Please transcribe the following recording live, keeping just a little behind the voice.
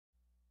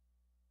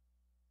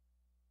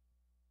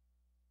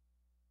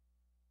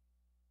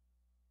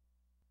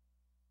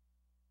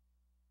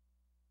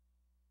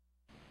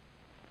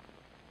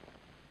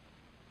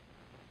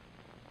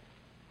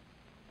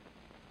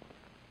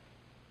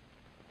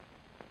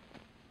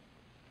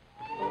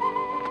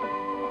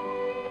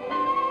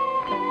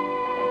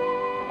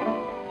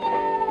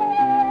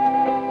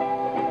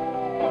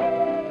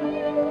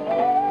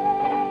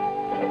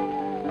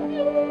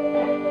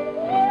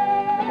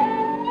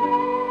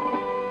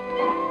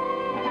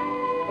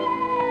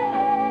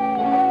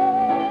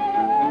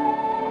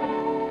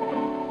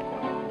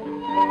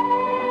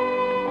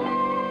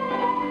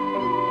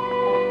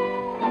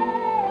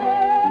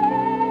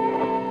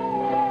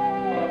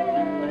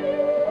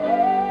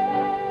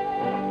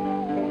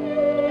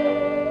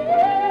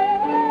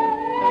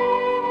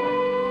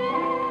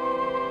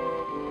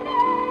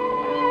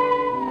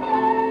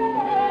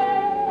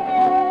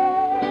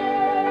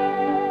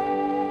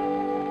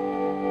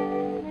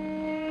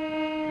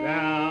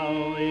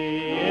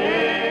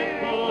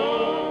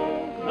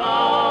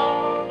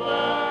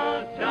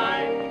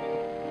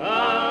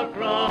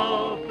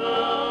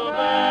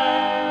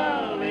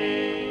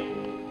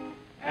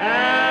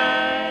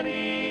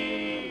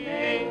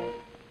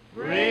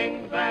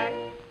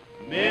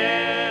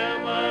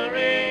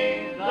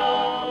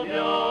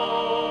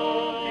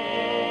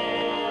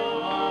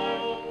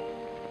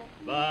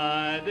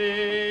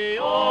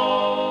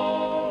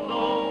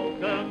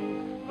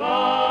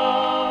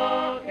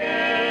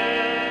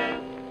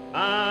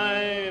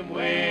I'm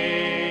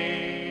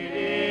waiting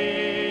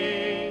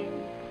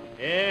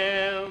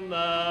in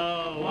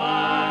the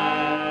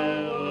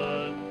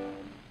wildwood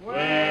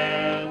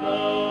where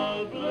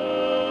the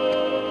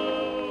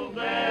bluebells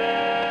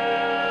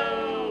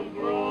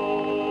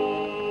grow.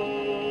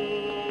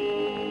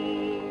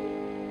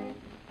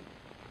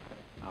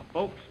 Now,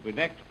 folks, we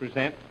next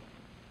present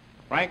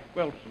Frank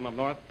Wilson of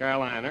North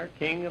Carolina,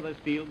 king of the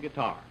steel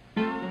guitar.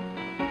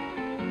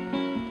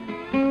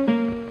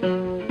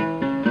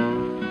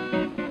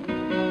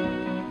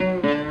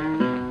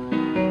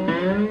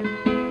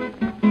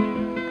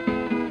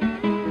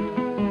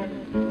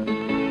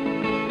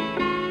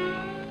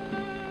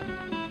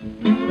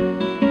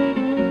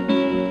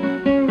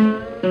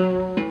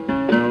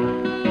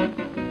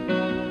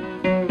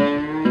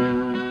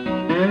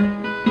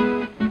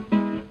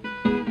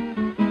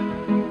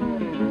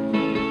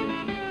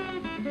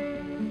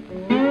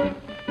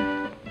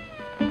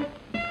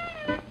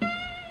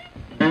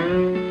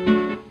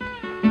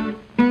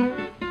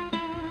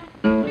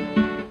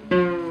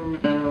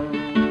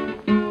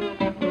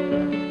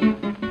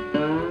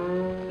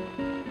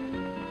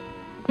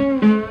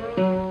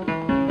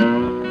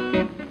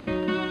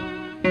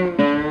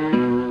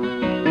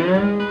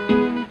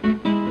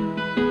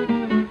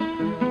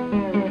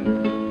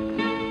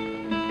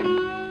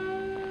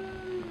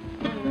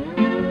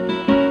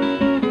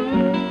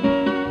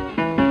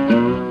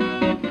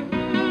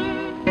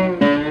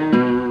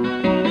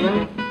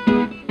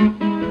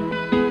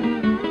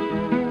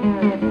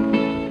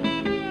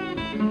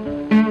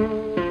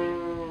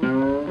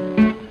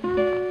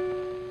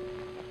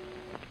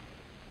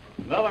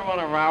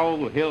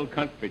 Hill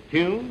country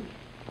tunes,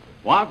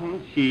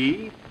 wasn't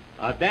she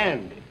a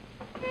dandy?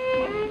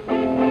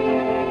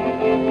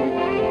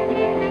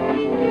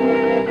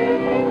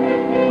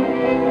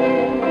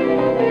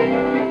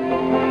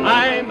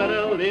 I met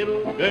a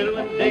little girl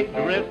and they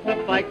dressed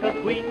up like a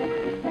queen,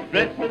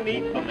 dressed to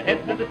me from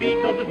head to the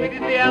feet, so the sweet as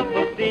the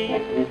apple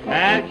seed.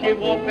 As she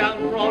walked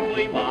down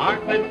Broadway, my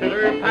heart went to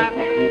her path.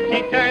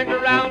 She turned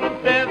around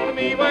and said to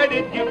me, where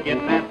did you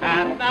get that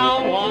hat?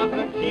 Now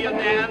wasn't she a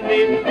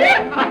dandy?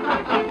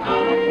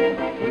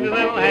 With a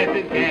little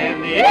ass's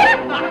candy.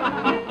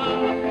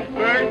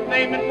 First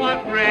name it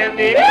was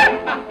Brandy.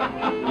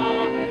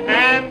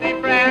 Andy,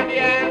 Brandy,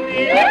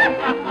 Andy.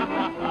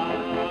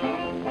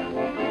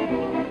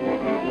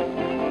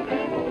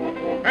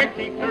 Her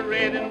cheeks are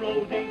red and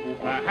rosy,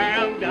 her hair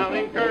hung down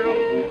in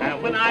curls.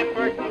 And when I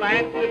first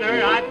glanced at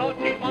her, I thought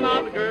she'd one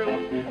of the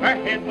girls. Her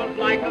head was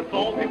like a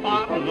salty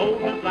pot, her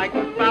nose was like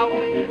a spout.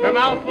 Her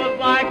mouth was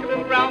like a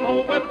little round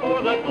hole with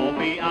pour the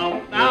coffee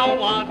out. Now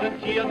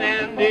wasn't she a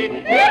dandy?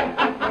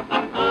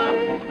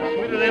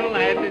 Sweet little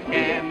ass's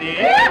candy.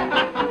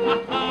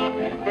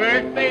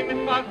 First name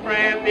it was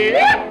Brandy.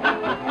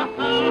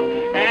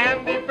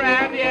 Andy,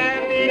 Brandy,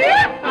 Andy.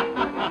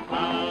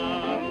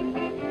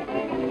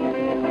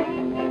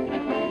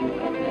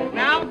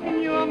 Now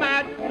can you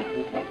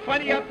imagine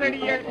 20 or 30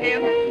 years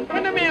hence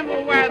when the men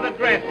will wear the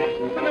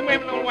dresses and the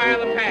women will wear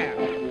the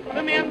pants?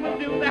 The men will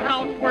do the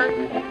housework,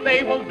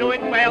 they will do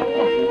it well.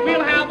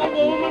 We'll have a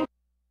woman